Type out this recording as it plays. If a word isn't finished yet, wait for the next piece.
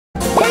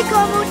Okay,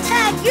 Combo,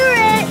 tag, you're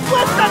it!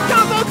 What's up,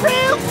 Combo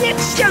Crew?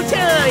 It's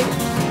showtime!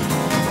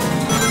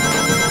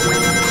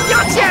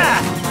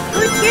 Gotcha!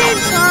 Good game,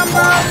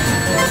 Combo!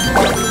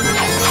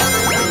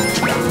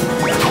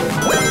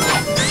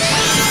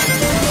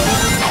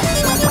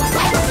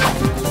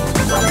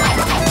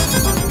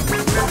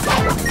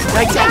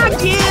 I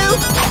tagged you!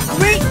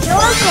 Great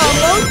job,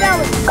 Combo! That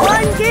was a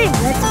fun game!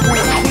 Let's play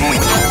again!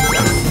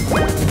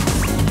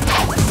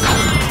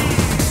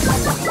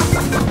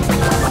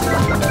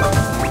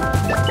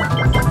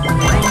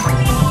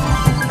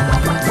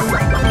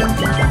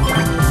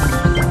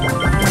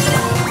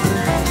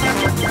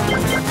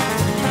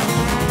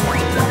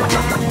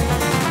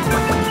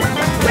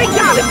 We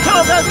got him,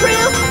 Combo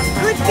Crew!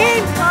 Good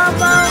game,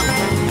 Combo!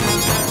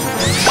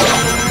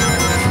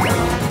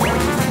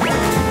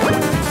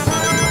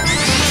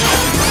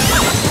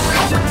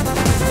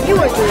 You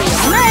are doing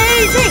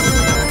amazing!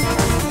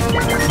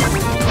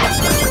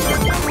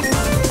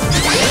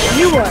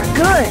 You are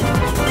good!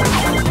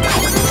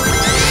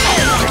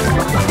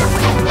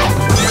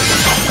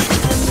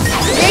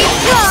 Great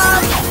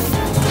job!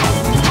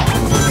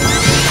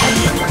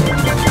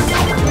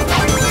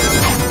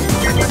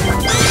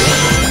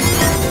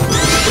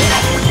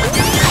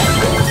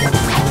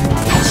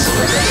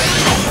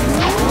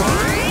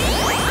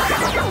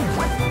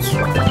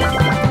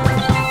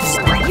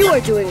 You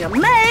are doing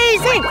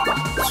amazing!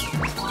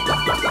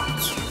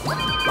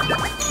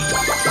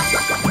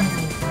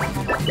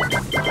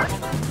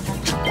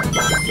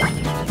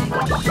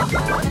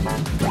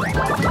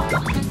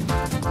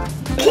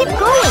 Keep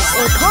going,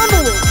 or Combo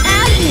will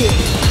tag you!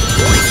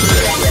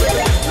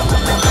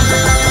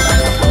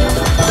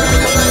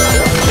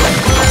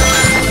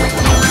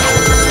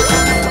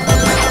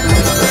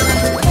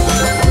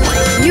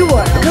 You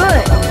are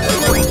good!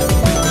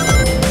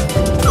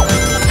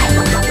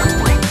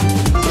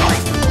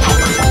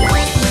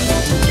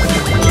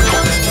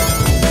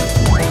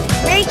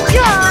 Great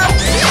job!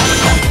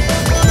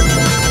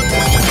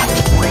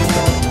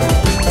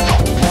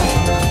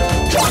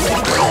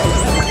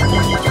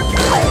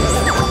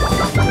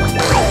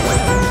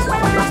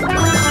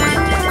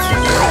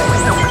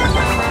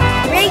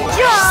 Great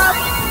job!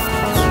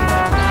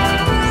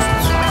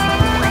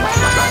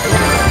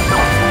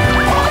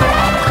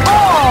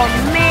 Oh,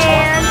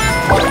 man!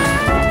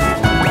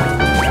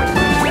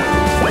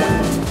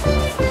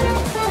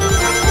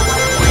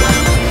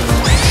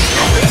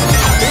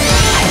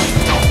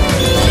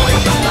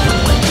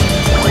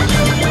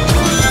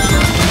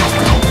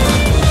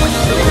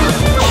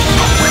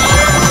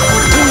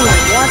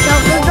 Watch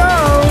out for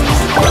those!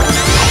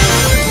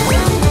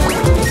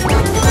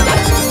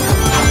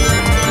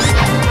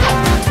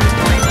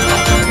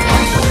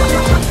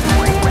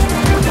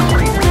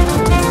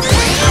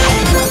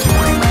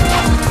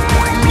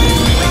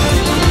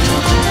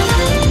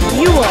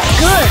 You are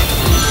good!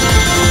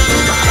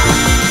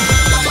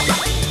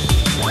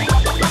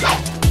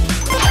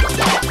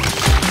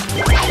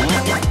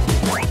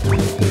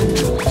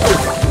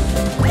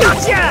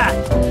 Gotcha!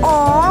 Aw,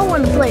 I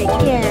wanna play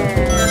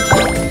again.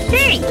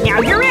 Hey, now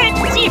you're in!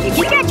 See if you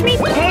can catch me!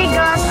 Hey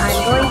Gus, I'm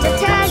going to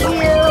tag you.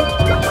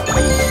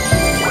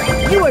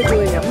 You are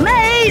doing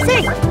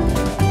amazing!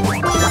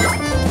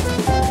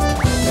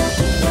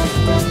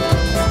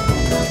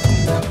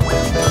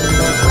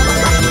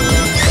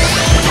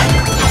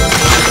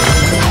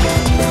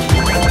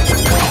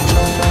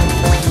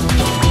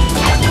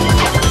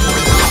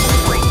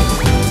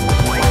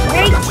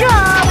 Great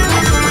job!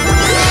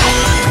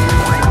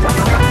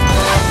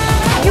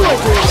 You are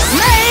doing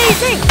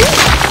amazing!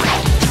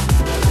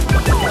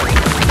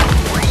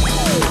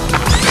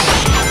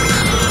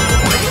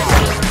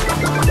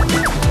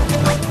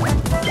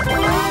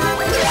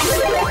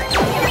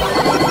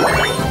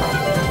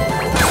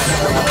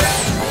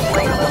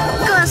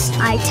 Gus,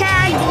 I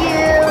tagged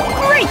you.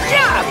 Great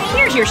job!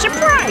 Here's your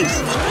surprise!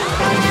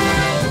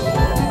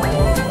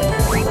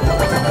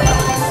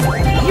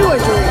 You are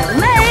doing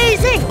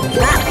amazing!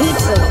 That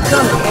pizza will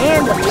come in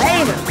handy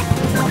later.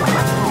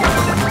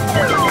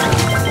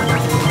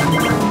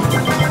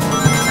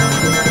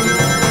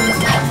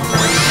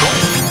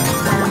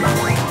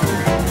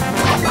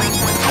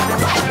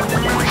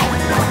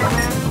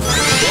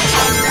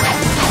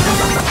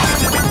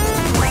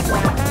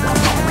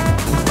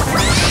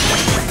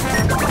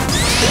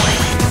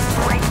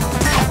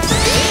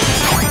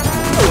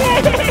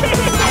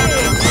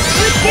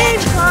 Good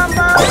game,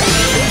 Combo!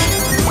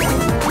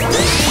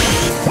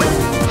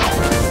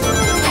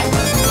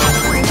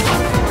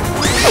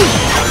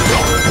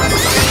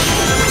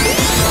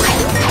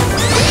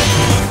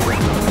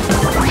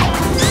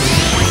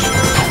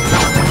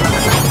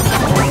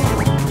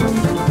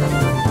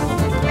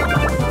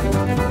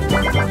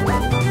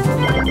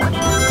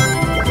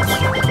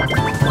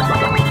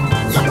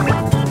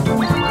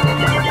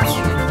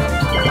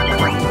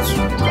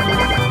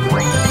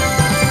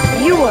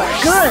 You are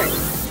good!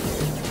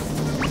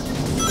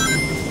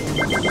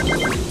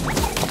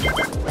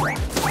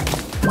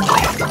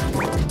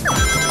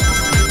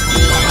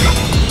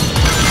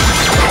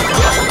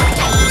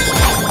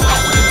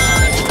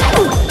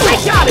 We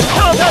got him,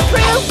 Combo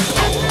Crew!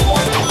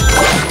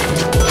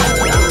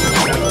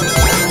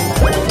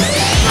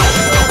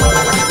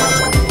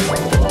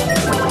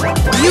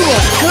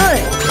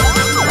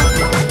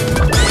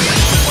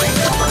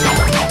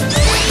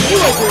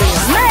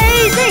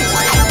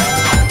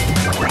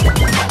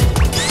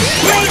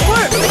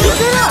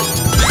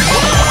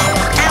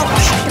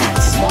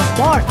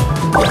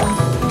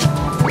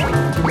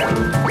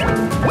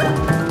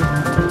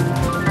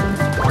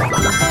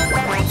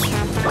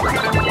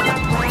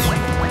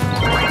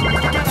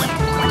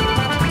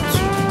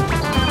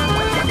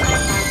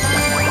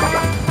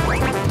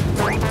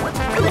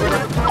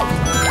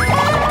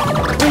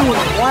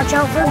 watch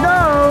out for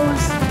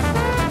those.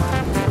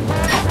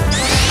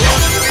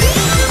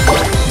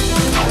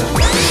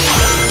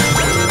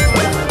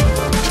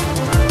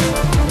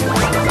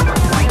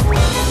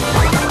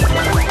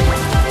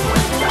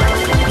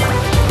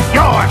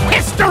 Your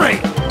history!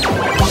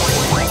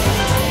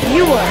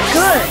 You are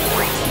good.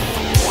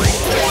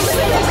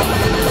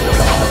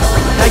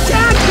 I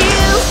got you!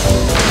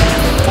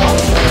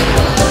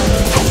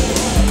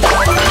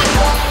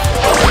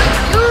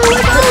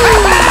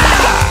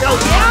 So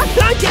now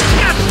time to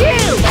catch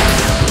you!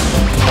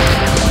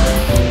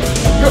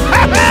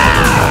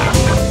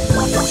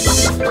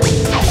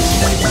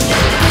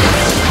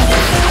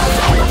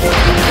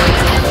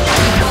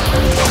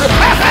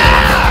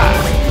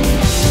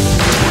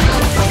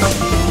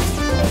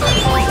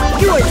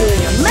 You are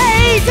doing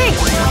amazing.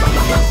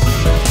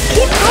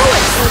 Keep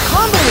going, or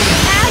Combo will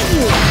tag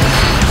you.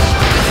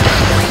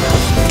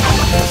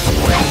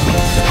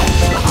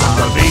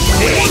 I'll be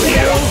seeing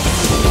you!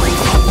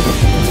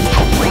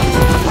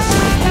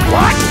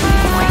 What?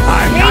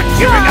 I'm not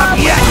giving up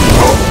yet!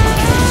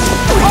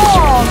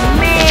 Oh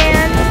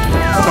man!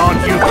 Thought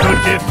you could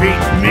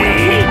defeat me?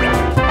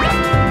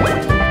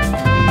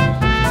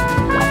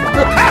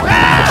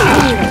 You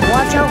need to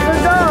watch out for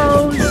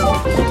those.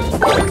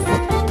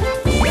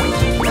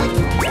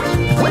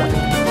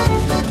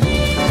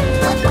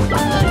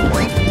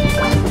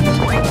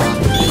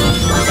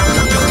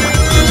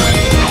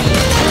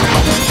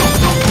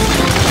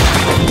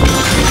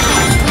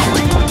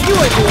 You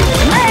are doing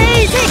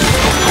amazing!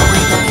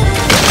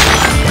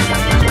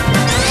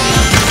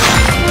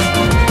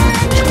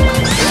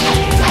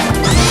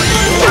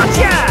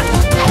 Gotcha!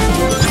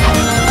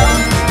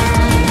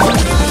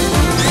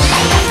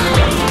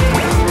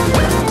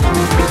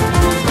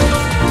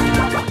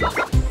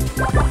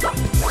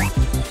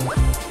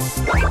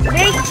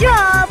 Great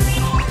job!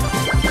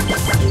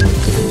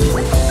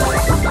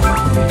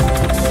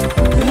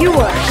 You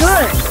are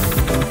good!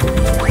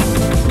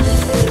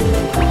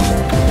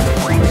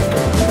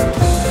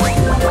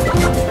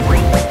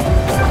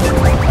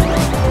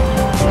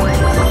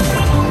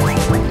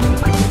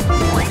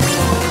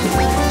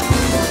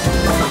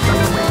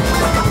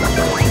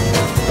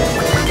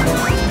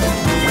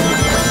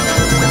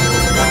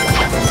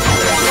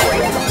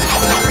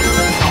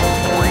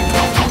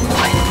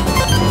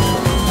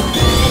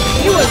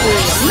 You are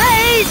doing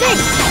amazing!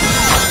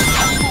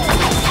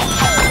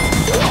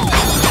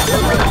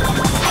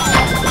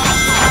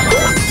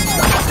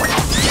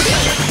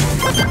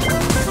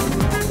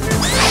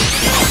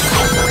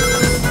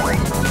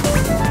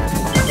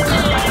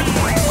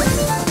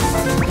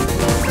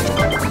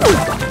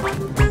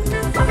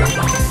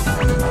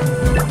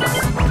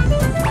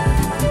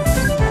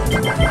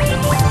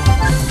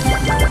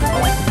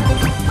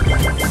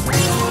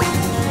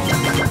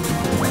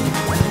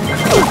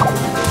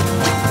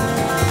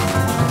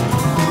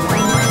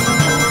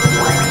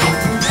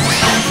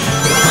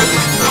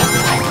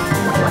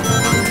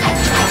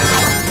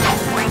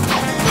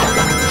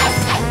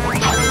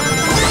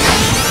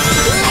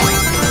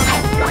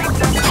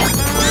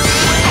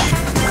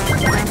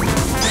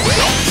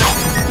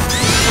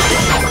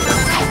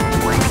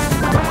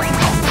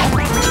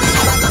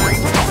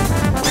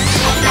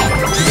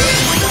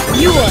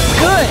 You are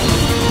good!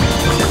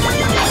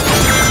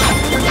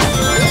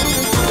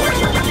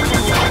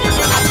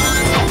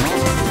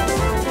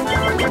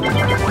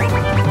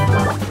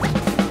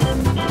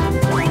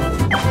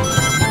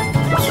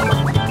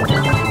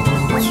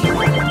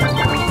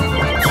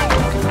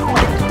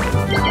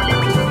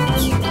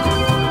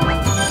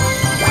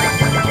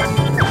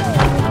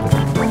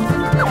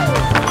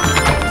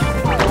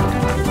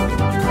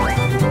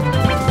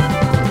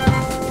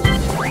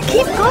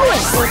 Keep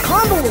going, or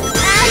Combo will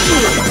tag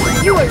you!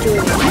 You are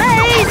doing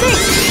amazing!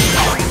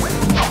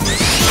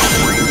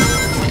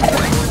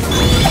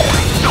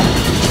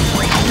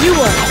 You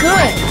are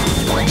good!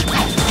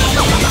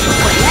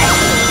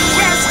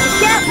 Let's just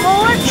get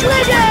more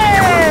trigger!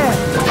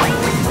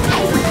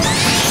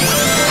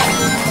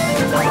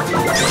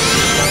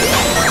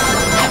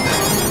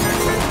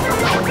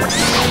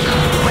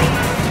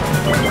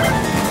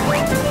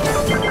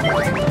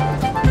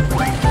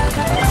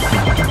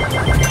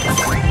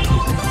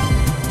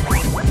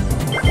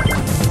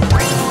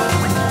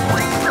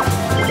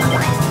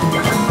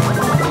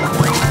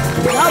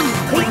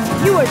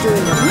 You are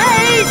doing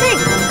amazing!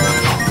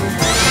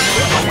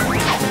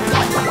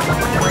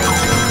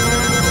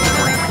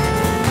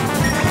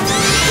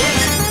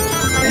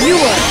 You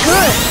are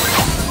good!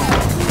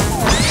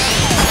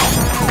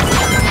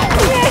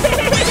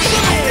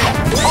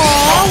 Oh,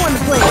 I want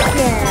to play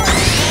again!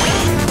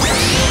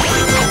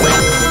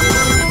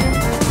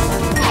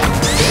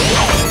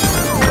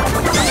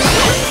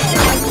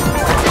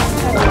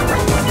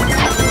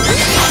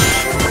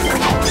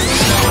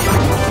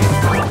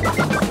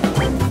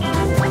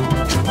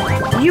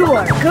 You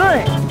are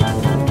good!